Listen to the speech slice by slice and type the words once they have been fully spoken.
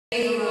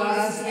It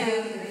was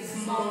in this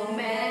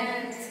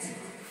moment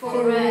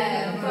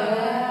forever.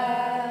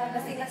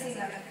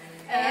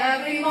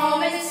 Every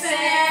moment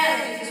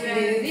spent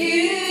with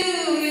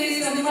you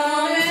is the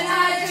moment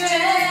I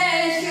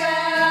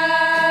treasure.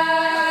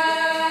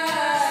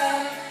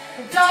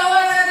 Don't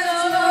want to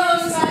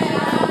close my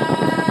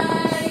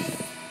eyes.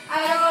 I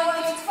don't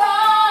want to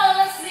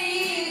fall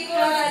asleep,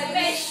 'cause I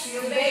miss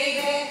you,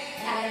 baby,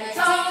 and I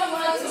don't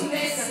want to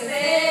miss a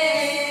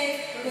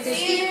day. 'Cause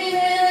even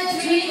in a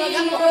dream of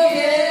you,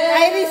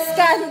 Iris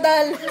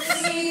Scandal.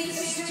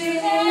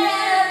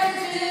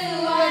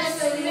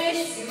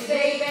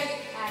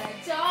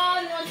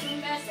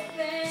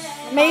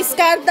 May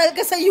scandal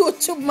ka sa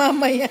YouTube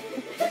mamaya.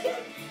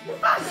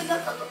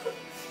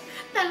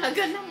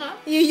 Talaga na nga.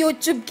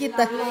 I-YouTube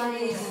kita.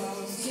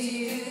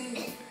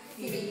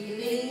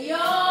 Feeling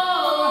your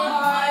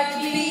heart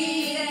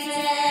beating.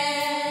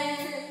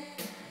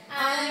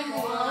 I'm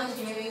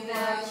wondering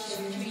what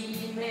you're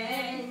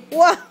dreaming.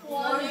 Wow.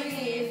 Wondering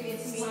if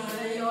it's me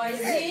you're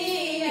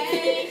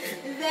seeing.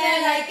 Then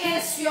I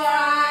kiss your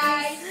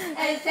eyes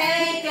and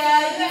thank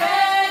God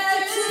we're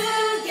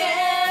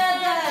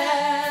together.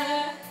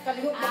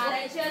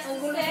 I just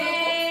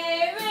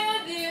stay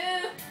with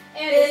you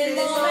in this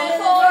moment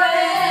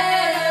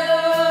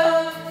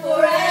forever,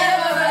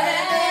 forever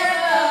and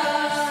ever.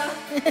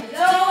 I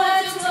don't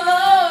want to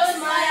close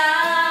my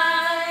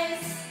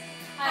eyes.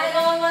 I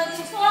don't want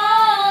to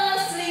fall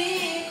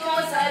asleep,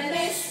 'cause I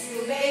miss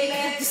you,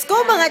 baby. Diyos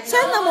ko, mga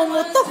tiyan,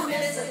 namumutok.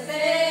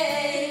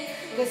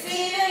 Cause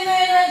even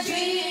when I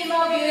dream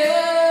of you,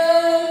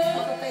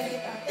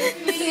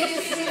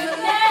 you'll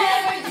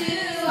never do.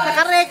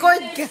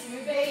 Naka-record ka.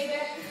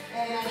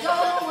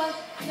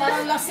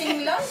 Parang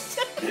lasing lang.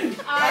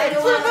 I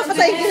don't Sino want to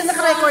papatay ka na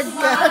naka-record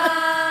ka?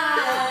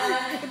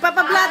 smile.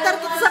 Ipapablatter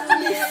kita sa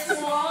pulis.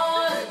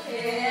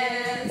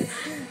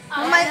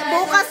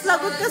 Bukas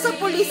lagot ka sa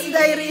police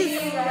diaries.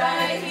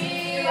 Right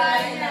here,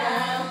 right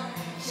now,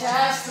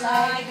 just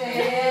like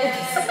this.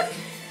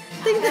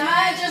 Tingnan.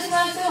 I just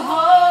want to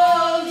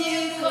hold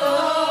you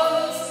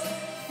close,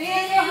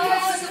 feel your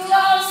heart so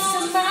close to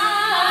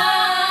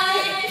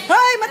mine.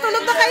 Hoy,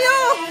 matulog na kayo!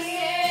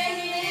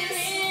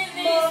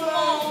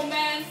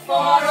 For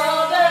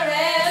all the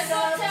rest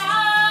of time.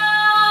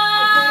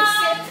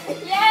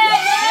 Yeah,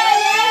 yeah,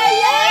 yeah,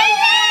 yeah,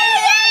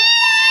 yeah.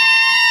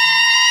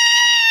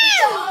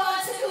 I don't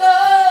want to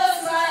close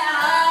my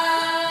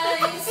eyes.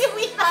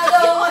 I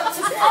don't want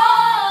to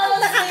fall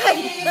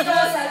asleep,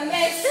 'cause I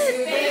miss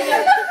you,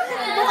 baby.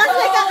 Bukas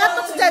may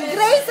kakatok dyan.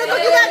 Grace, ano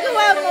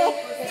ginagawa mo?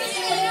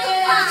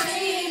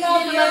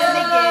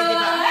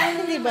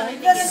 Hindi ba?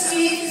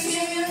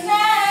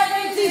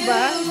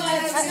 Diba?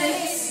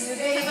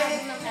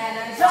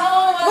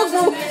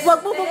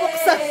 Wag mo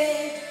bubuksan.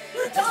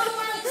 Don't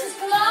want to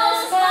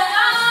close my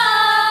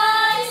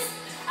eyes.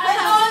 I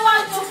don't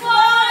want to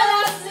fall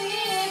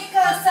asleep,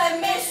 'cause I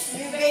miss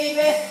you,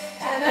 baby,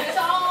 and I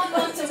don't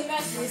want to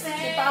miss you.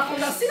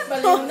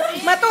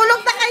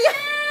 Matulog na kayo.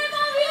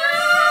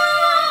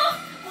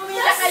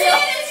 Umila kayo.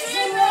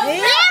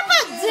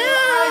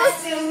 Yeah, I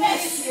still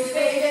miss you,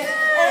 baby,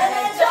 and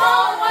I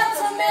don't want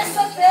to miss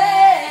a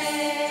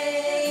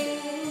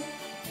thing.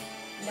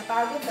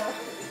 Napagod na.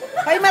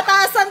 Ay,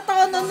 mataas ang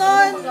tono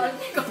nun.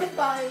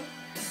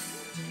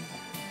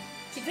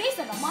 Si Grace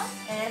na naman?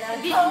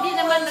 Hindi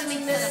naman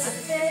nag-mix na naman.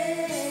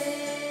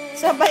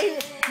 Sabay,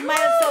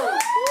 milestone.